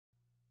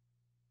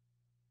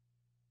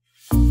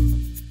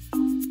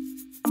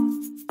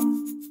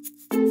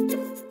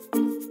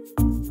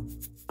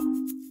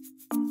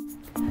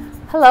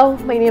Hello,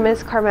 my name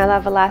is Carmela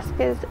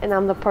Velasquez and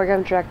I'm the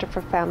Program Director for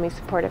Family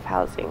Supportive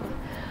Housing.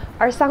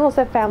 Our San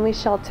Jose Family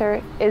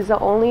Shelter is the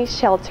only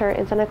shelter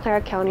in Santa Clara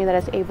County that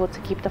is able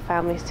to keep the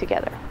families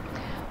together.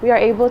 We are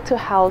able to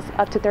house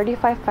up to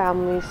 35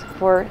 families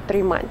for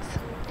 3 months.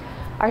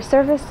 Our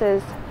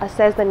services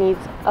assess the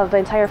needs of the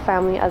entire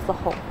family as a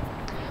whole.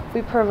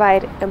 We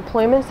provide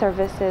employment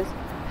services,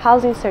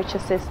 housing search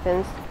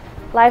assistance,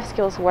 life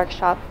skills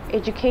workshop,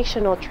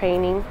 educational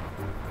training,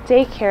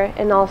 daycare,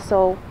 and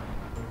also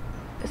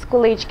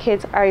school-age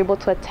kids are able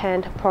to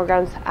attend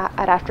programs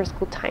at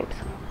after-school times.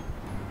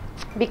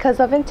 Because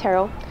of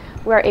Intero,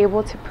 we are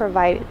able to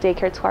provide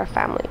daycare to our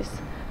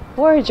families.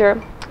 Voyager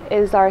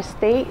is our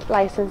state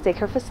licensed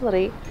daycare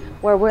facility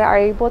where we are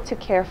able to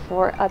care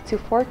for up to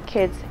 4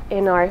 kids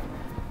in our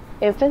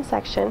infant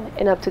section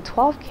and up to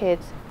 12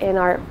 kids in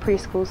our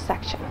preschool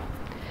section.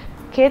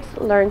 Kids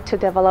learn to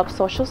develop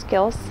social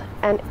skills,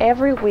 and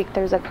every week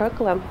there's a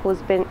curriculum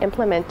who's been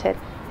implemented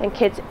and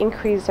kids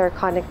increase their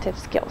cognitive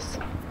skills.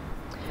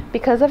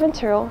 Because of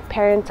Intero,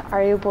 parents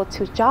are able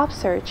to job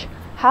search,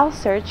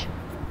 house search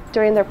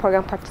during their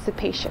program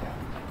participation.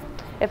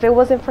 If it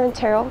wasn't for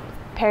Intero,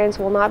 parents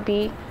will not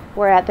be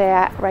where they're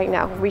at right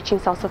now, reaching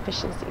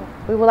self-sufficiency.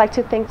 We would like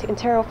to thank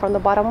Intero from the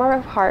bottom of our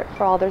heart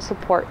for all their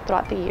support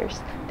throughout the years.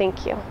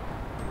 Thank you.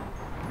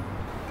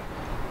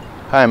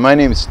 Hi, my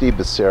name is Steve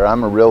Becerra.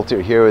 I'm a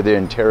realtor here with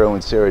Intero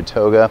in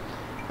Saratoga.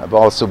 I've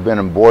also been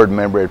a board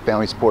member at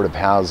Family Supportive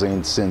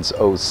Housing since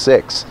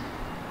 '06.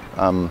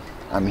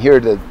 I'm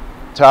here to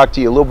talk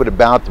to you a little bit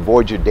about the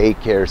Voyager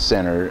Daycare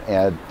Center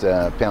at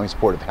Family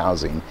Supportive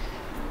Housing.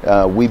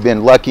 We've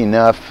been lucky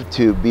enough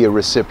to be a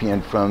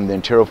recipient from the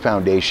Intero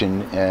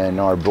Foundation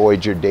and our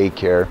Voyager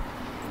Daycare.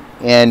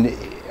 And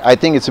I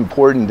think it's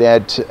important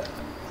that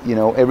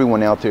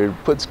everyone out there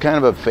puts kind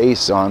of a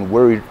face on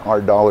where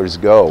our dollars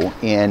go.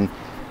 And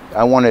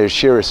I want to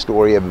share a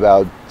story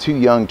about 2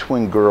 young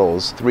twin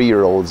girls,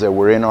 3-year-olds, that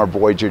were in our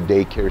Voyager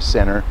Daycare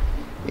Center.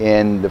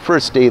 And the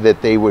first day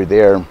that they were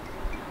there,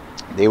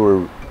 they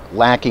were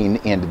lacking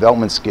in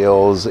development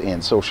skills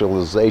and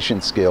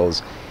socialization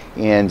skills,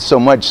 and so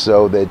much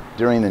so that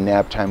during the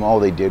nap time all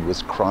they did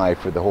was cry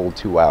for the whole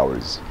 2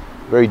 hours.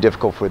 Very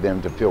difficult for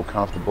them to feel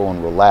comfortable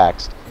and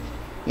relaxed,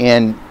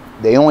 and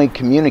they only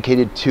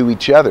communicated to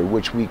each other,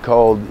 which we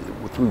called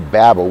through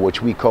babble,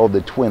 which we called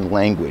the twin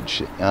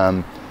language.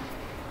 And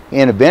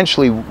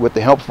eventually, with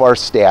the help of our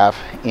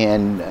staff,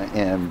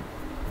 and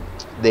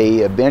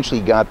they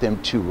eventually got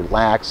them to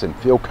relax and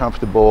feel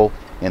comfortable,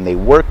 and they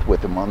worked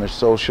with them on their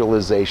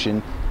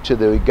socialization till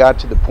they got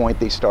to the point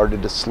they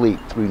started to sleep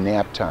through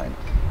nap time.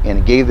 And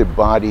it gave their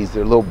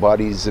little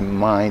bodies and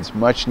minds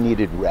much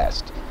needed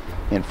rest.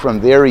 And from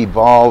there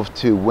evolved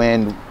to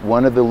when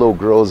one of the little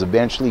girls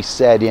eventually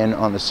sat in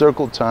on the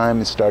circle time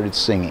and started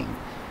singing.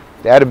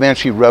 That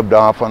eventually rubbed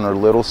off on her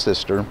little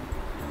sister,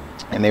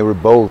 and they were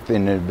both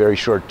in a very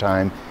short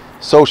time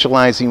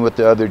socializing with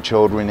the other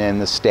children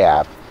and the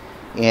staff.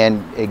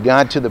 And it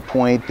got to the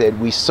point that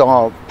we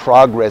saw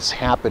progress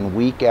happen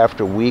week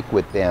after week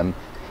with them.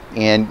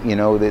 And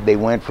that they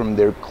went from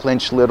their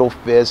clenched little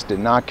fist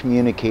and not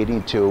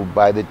communicating to,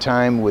 by the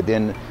time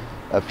within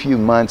a few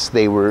months,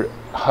 they were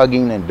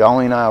hugging and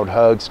doling out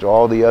hugs to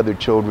all the other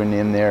children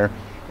in there.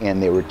 And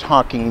they were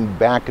talking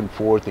back and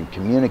forth and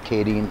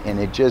communicating, and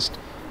it just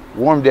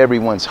warmed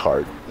everyone's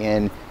heart.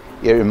 And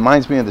it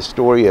reminds me of the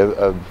story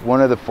of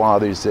one of the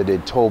fathers that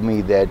had told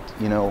me that,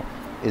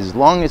 as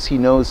long as he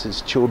knows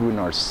his children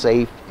are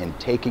safe and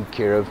taken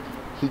care of,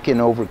 he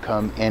can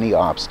overcome any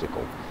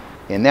obstacle.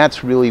 And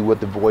that's really what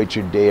the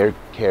Voyager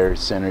Daycare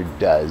Center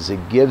does.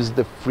 It gives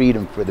the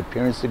freedom for the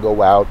parents to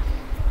go out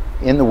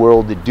in the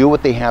world to do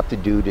what they have to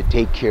do to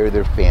take care of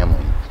their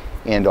family,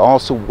 and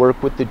also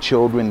work with the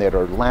children that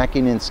are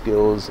lacking in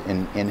skills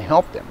and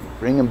help them,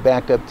 bring them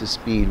back up to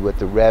speed with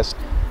the rest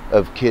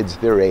of kids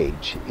their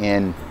age.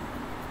 And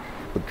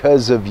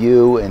because of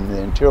you and the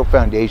Intero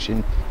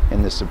Foundation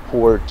and the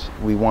support,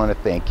 we want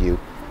to thank you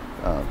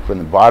from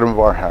the bottom of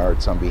our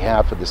hearts on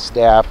behalf of the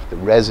staff, the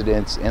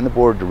residents, and the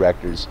board of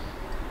directors.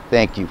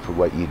 Thank you for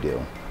what you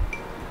do.